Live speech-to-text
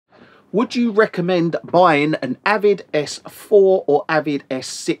Would you recommend buying an Avid S4 or Avid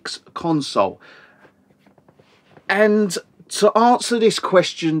S6 console? And to answer this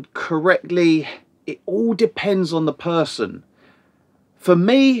question correctly, it all depends on the person. For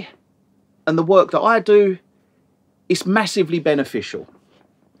me and the work that I do, it's massively beneficial.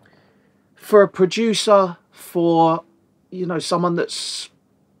 For a producer, for, you know, someone that's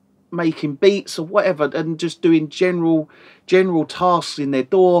making beats or whatever and just doing general tasks in their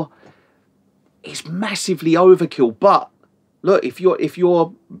door, it's massively overkill. But look, if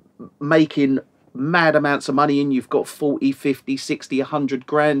you're making mad amounts of money and you've got 40, 50, 60, 100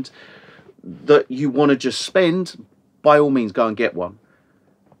 grand that you want to just spend, by all means go and get one.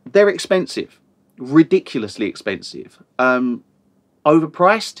 They're expensive, ridiculously expensive.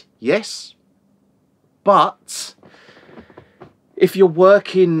 Overpriced, yes, but if you're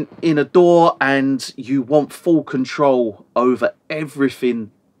working in a door and you want full control over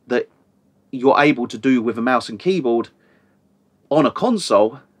everything that you're able to do with a mouse and keyboard on a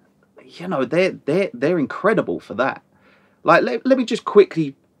console, you know, they're incredible for that. Like, let me just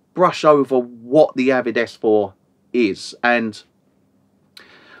quickly brush over what the Avid S4 is. And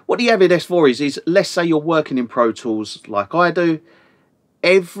what the Avid S4 is let's say you're working in Pro Tools like I do.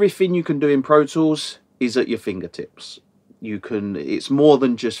 Everything you can do in Pro Tools is at your fingertips. It's more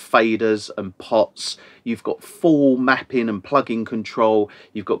than just faders and pots. You've got full mapping and plugin control.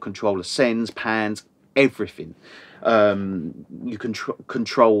 You've got control of sends, pans, everything. You can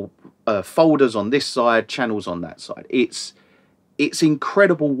control folders on this side, channels on that side. It's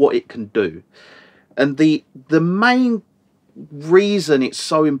incredible what it can do. And the main reason it's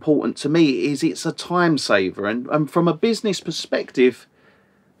so important to me is it's a time saver. And from a business perspective,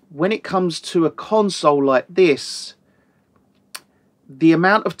 when it comes to a console like this, the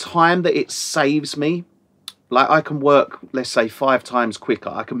amount of time that it saves me, like I can work, let's say, 5 times quicker.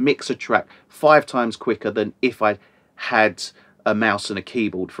 I can mix a track 5 times quicker than if I had a mouse and a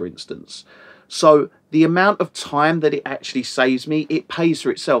keyboard, for instance. So the amount of time that it actually saves me, it pays for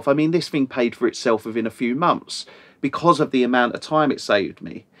itself. I mean, this thing paid for itself within a few months because of the amount of time it saved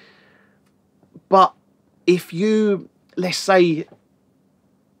me. But if you, let's say,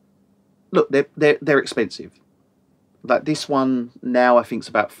 look, they're expensive. Like this one now, I think it's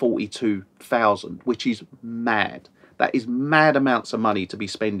about 42,000, which is mad. That is mad amounts of money to be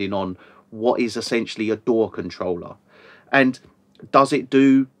spending on what is essentially a door controller. And does it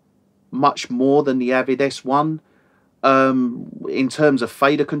do much more than the Avid S1? In terms of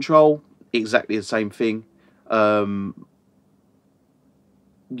fader control, exactly the same thing.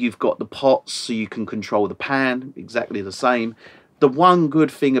 You've got the pots, so you can control the pan, exactly the same. The one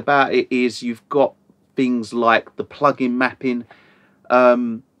good thing about it is you've got things like the plugin mapping.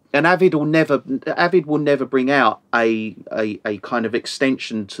 And Avid will never bring out a kind of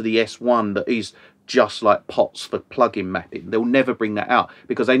extension to the S1 that is just like pots for plugin mapping. They'll never bring that out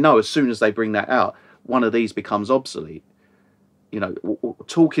because they know as soon as they bring that out, one of these becomes obsolete. You know,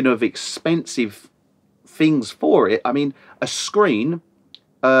 talking of expensive things for it, I mean, a screen,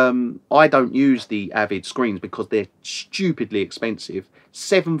 I don't use the Avid screens because they're stupidly expensive.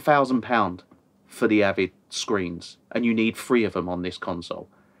 £7,000 for the Avid screens, and you need 3 of them on this console.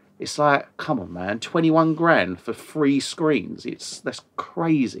 It's like, come on, man, 21 grand for 3 screens. That's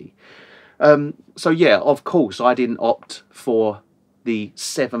crazy. So yeah, of course, I didn't opt for the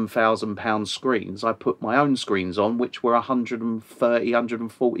 £7,000 screens. I put my own screens on, which were 130,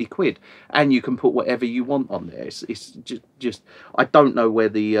 140 quid, and you can put whatever you want on there. It's just I don't know where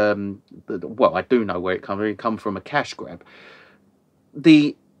well, I do know where it come from, a cash grab.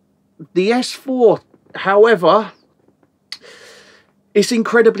 The S4, however, it's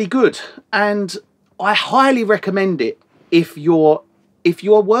incredibly good, and I highly recommend it if you're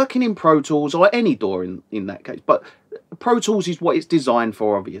working in Pro Tools or any DAW in that case. But Pro Tools is what it's designed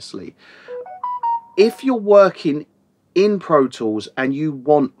for, obviously. If you're working in Pro Tools and you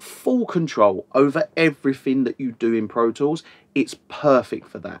want full control over everything that you do in Pro Tools, it's perfect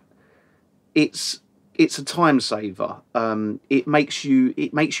for that. It's a time saver. It makes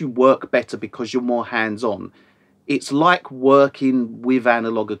you work better because you're more hands-on. It's like working with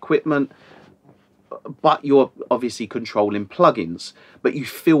analog equipment, but you're obviously controlling plugins, but you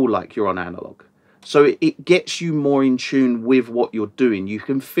feel like you're on analog. So it gets you more in tune with what you're doing. You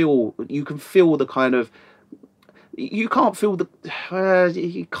can feel the kind of, you can't feel the,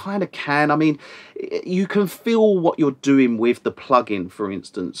 you kind of can. I mean, you can feel what you're doing with the plugin, for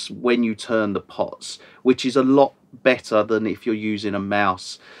instance, when you turn the pots, which is a lot better than if you're using a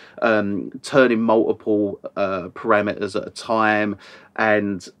mouse, turning multiple parameters at a time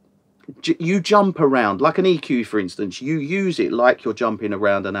and you jump around like an EQ, for instance. You use it like you're jumping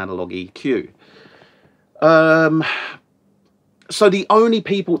around an analog EQ. So the only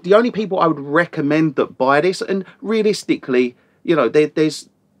people I would recommend that buy this, and realistically, you know, there's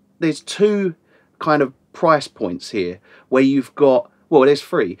two kind of price points here where you've got, well, there's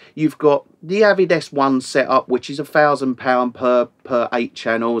three. You've got the Avid S1 setup, which is £1,000 per 8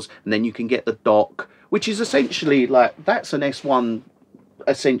 channels, and then you can get the dock, which is essentially like, that's an S1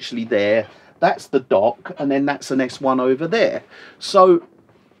 essentially there, that's the dock, and then that's an S1 over there. So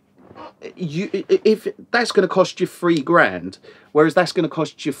if that's going to cost you £3,000, whereas that's going to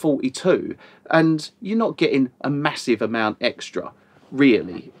cost you 42, and you're not getting a massive amount extra,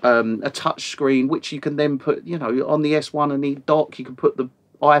 really. A touch screen, which you can then put, you know, on the S1 and the dock, you can put the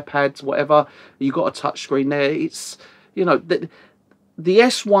iPads, whatever. You got a touch screen there. It's, you know, the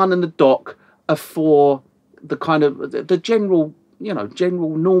S1 and the dock are for the kind of the general, you know,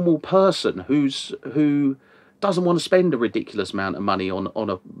 general normal person who doesn't want to spend a ridiculous amount of money on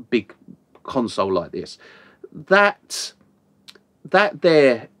a big console like this. That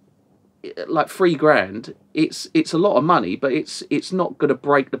there, like £3,000, it's a lot of money, but it's not going to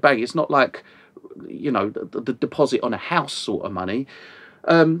break the bank. It's not like, you know, the deposit on a house sort of money.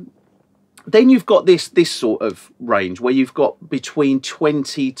 Then you've got this sort of range where you've got between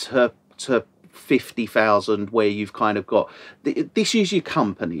 20 to 50,000, where you've kind of got, this is your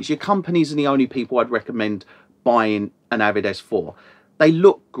companies. Your companies are the only people I'd recommend buying an Avid S4. They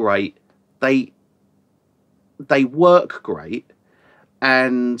look great, they work great,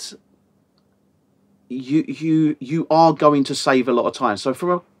 and you are going to save a lot of time. So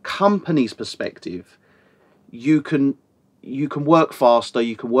from a company's perspective, you can work faster,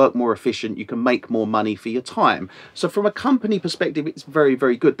 you can work more efficient, you can make more money for your time. So from a company perspective, it's very,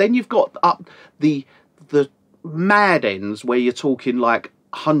 very good. Then you've got up the mad ends where you're talking like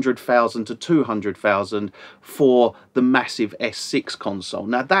 100,000 to 200,000 for the massive S6 console.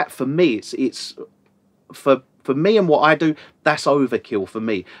 Now that, for me, it's for me and what I do, that's overkill for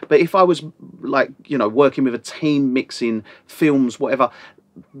me. But if I was, like, you know, working with a team, mixing films, whatever,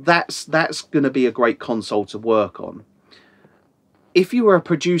 that's going to be a great console to work on. If you were a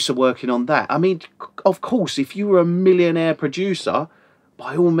producer working on that, I mean, of course, if you were a millionaire producer,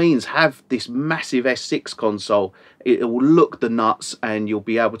 by all means have this massive S6 console. It will look the nuts and you'll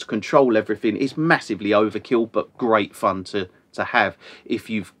be able to control everything. It's massively overkill, but great fun to have if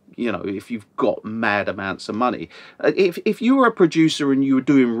you've, you know, if you've got mad amounts of money. If you were a producer and you were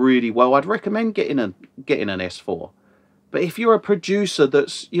doing really well, I'd recommend getting an S4. But if you're a producer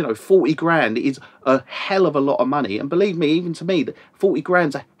that's, you know, 40 grand is a hell of a lot of money. And believe me, even to me, 40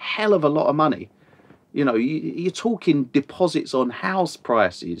 grand's a hell of a lot of money. You know, you're talking deposits on house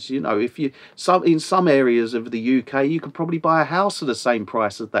prices. You know, if you in some areas of the UK, you could probably buy a house for the same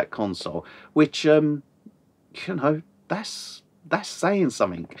price as that console, which, you know, that's saying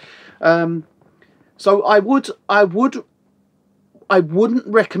something. So I wouldn't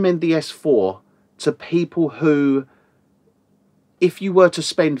recommend the S4 to people who, if you were to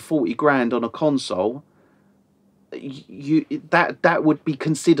spend 40 grand on a console, that would be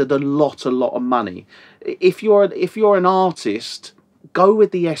considered a lot of money. If you're an artist, go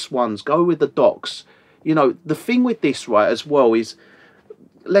with the S1s, go with the docks. You know, the thing with this, right, as well, is,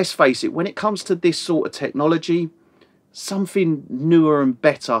 let's face it, when it comes to this sort of technology, something newer and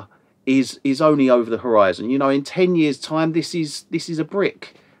better is only over the horizon. You know, in 10 years time, this is a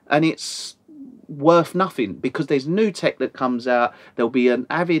brick, and it's worth nothing, because there's new tech that comes out. There'll be an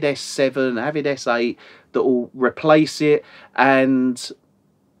Avid S7, Avid S8 that will replace it, and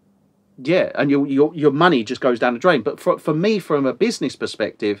yeah, and your money just goes down the drain. But for me, from a business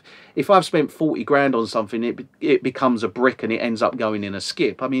perspective, if I've spent 40 grand on something, it becomes a brick and it ends up going in a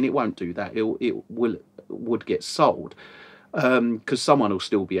skip. I mean, it won't do that. It would get sold, because someone will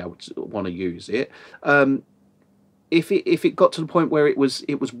still be able to want to use it. If it got to the point where it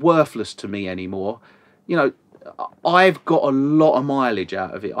was worthless to me anymore, you know, I've got a lot of mileage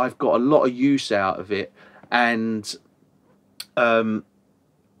out of it. I've got a lot of use out of it, and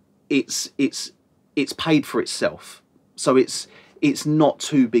it's paid for itself. So it's not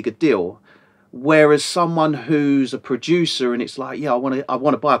too big a deal. Whereas someone who's a producer and it's like, yeah, I want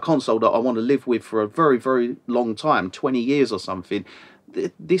to buy a console that I want to live with for a very, very long time, 20 years or something.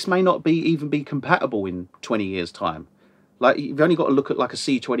 This may not even be compatible in 20 years time. Like, you've only got to look at like a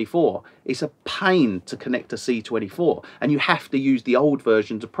C24. It's a pain to connect a C24, and you have to use the old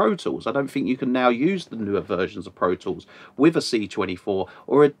versions of Pro Tools. I don't think you can now use the newer versions of Pro Tools with a C24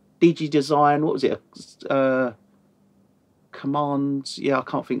 or a DigiDesign. What was it? Commands. Yeah, I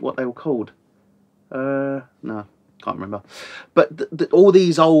can't think what they were called. No, can't remember. But all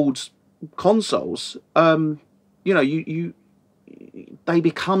these old consoles, you know, they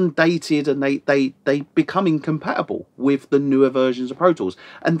become dated, and they become incompatible with the newer versions of Pro Tools,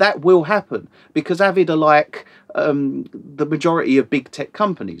 and that will happen because Avid are like the majority of big tech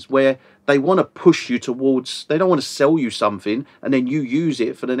companies, where they want to push you towards, they don't want to sell you something and then you use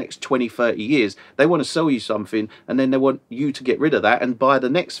it for the next 20-30 years. They want to sell you something and then they want you to get rid of that and buy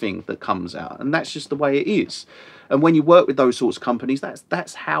the next thing that comes out, and that's just the way it is. And when you work with those sorts of companies,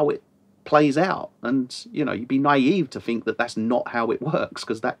 that's how it plays out. And you know, you'd be naive to think that that's not how it works,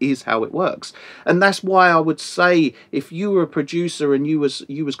 because that is how it works. And that's why I would say, if you were a producer and you was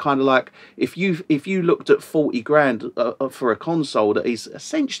kind of like, if you looked at 40 grand for a console that is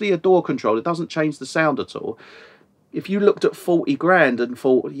essentially a door control, it doesn't change the sound at all. If you looked at 40 grand and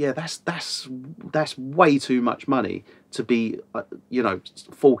thought, yeah, that's way too much money to be you know,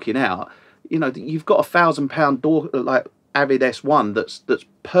 forking out, you know, you've got £1,000 door like Avid S1 that's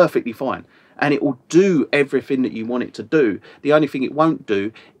perfectly fine, and it will do everything that you want it to do. The only thing it won't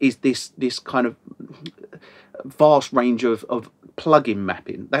do is this kind of vast range of plug-in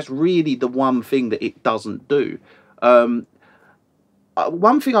mapping. That's really the one thing that it doesn't do. One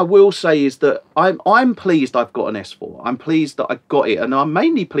thing I will say is that I'm pleased I've got an S4. I'm pleased that I got it, and I'm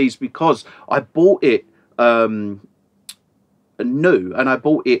mainly pleased because I bought it new, and I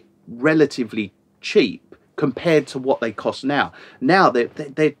bought it relatively cheap compared to what they cost now. Now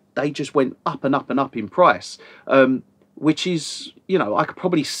they just went up and up and up in price, which is, you know, I could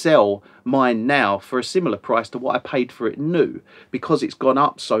probably sell mine now for a similar price to what I paid for it new, because it's gone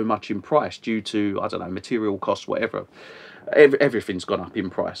up so much in price due to, I don't know, material costs, whatever. Everything's gone up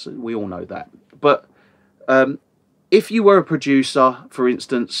in price, we all know that. But if you were a producer, for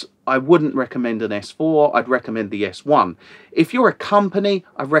instance, I wouldn't recommend an S4, I'd recommend the S1. If you're a company,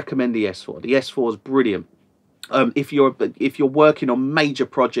 I recommend the S4. The S4 is brilliant. If you're working on major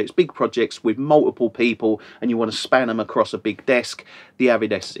projects, big projects with multiple people, and you want to span them across a big desk, the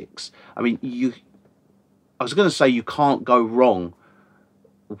Avid S6. I mean, I was going to say you can't go wrong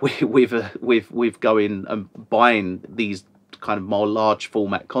with going and buying these kind of more large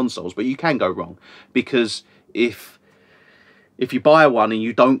format consoles, but you can go wrong, because if you buy one and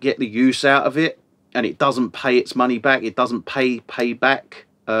you don't get the use out of it, and it doesn't pay its money back, it doesn't pay back,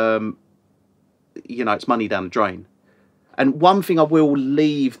 you know, it's money down the drain. And one thing I will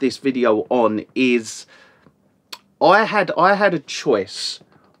leave this video on is I had a choice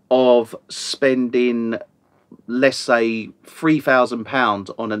of spending, let's say,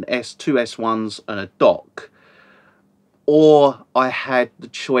 £3,000 on an two S1s and a dock, or I had the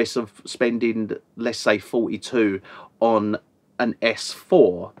choice of spending, let's say, 42 on an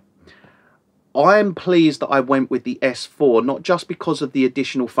S4. I'm pleased that I went with the S4, not just because of the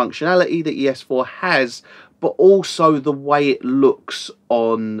additional functionality that the S4 has, but also the way it looks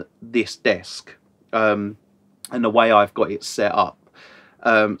on this desk, and the way I've got it set up.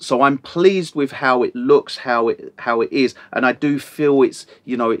 So I'm pleased with how it looks, how it is, and I do feel it's,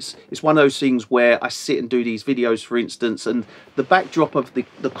 you know, it's one of those things where I sit and do these videos, for instance, and the backdrop of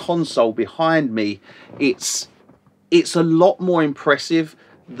the console behind me, it's a lot more impressive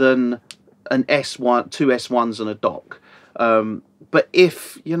than an S1, two S1s and a dock. But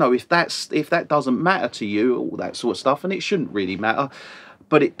if that doesn't matter to you, all that sort of stuff, and it shouldn't really matter,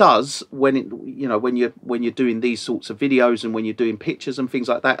 but it does when when you're doing these sorts of videos and when you're doing pictures and things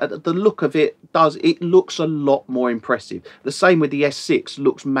like that. The look of it looks a lot more impressive. The same with the S6,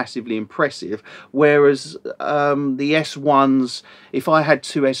 looks massively impressive, whereas the S1s, if I had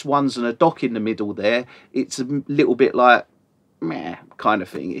two S1s and a dock in the middle there, it's a little bit like meh kind of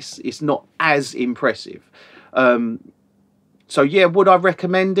thing. It's not as impressive. So yeah, would I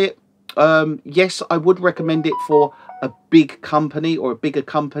recommend it? Yes, I would recommend it for a big company or a bigger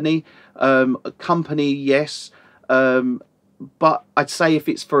company. A company, yes, but I'd say if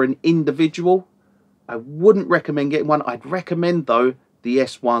it's for an individual, I wouldn't recommend getting one. I'd recommend though the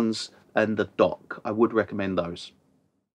S1s and the dock. I would recommend those.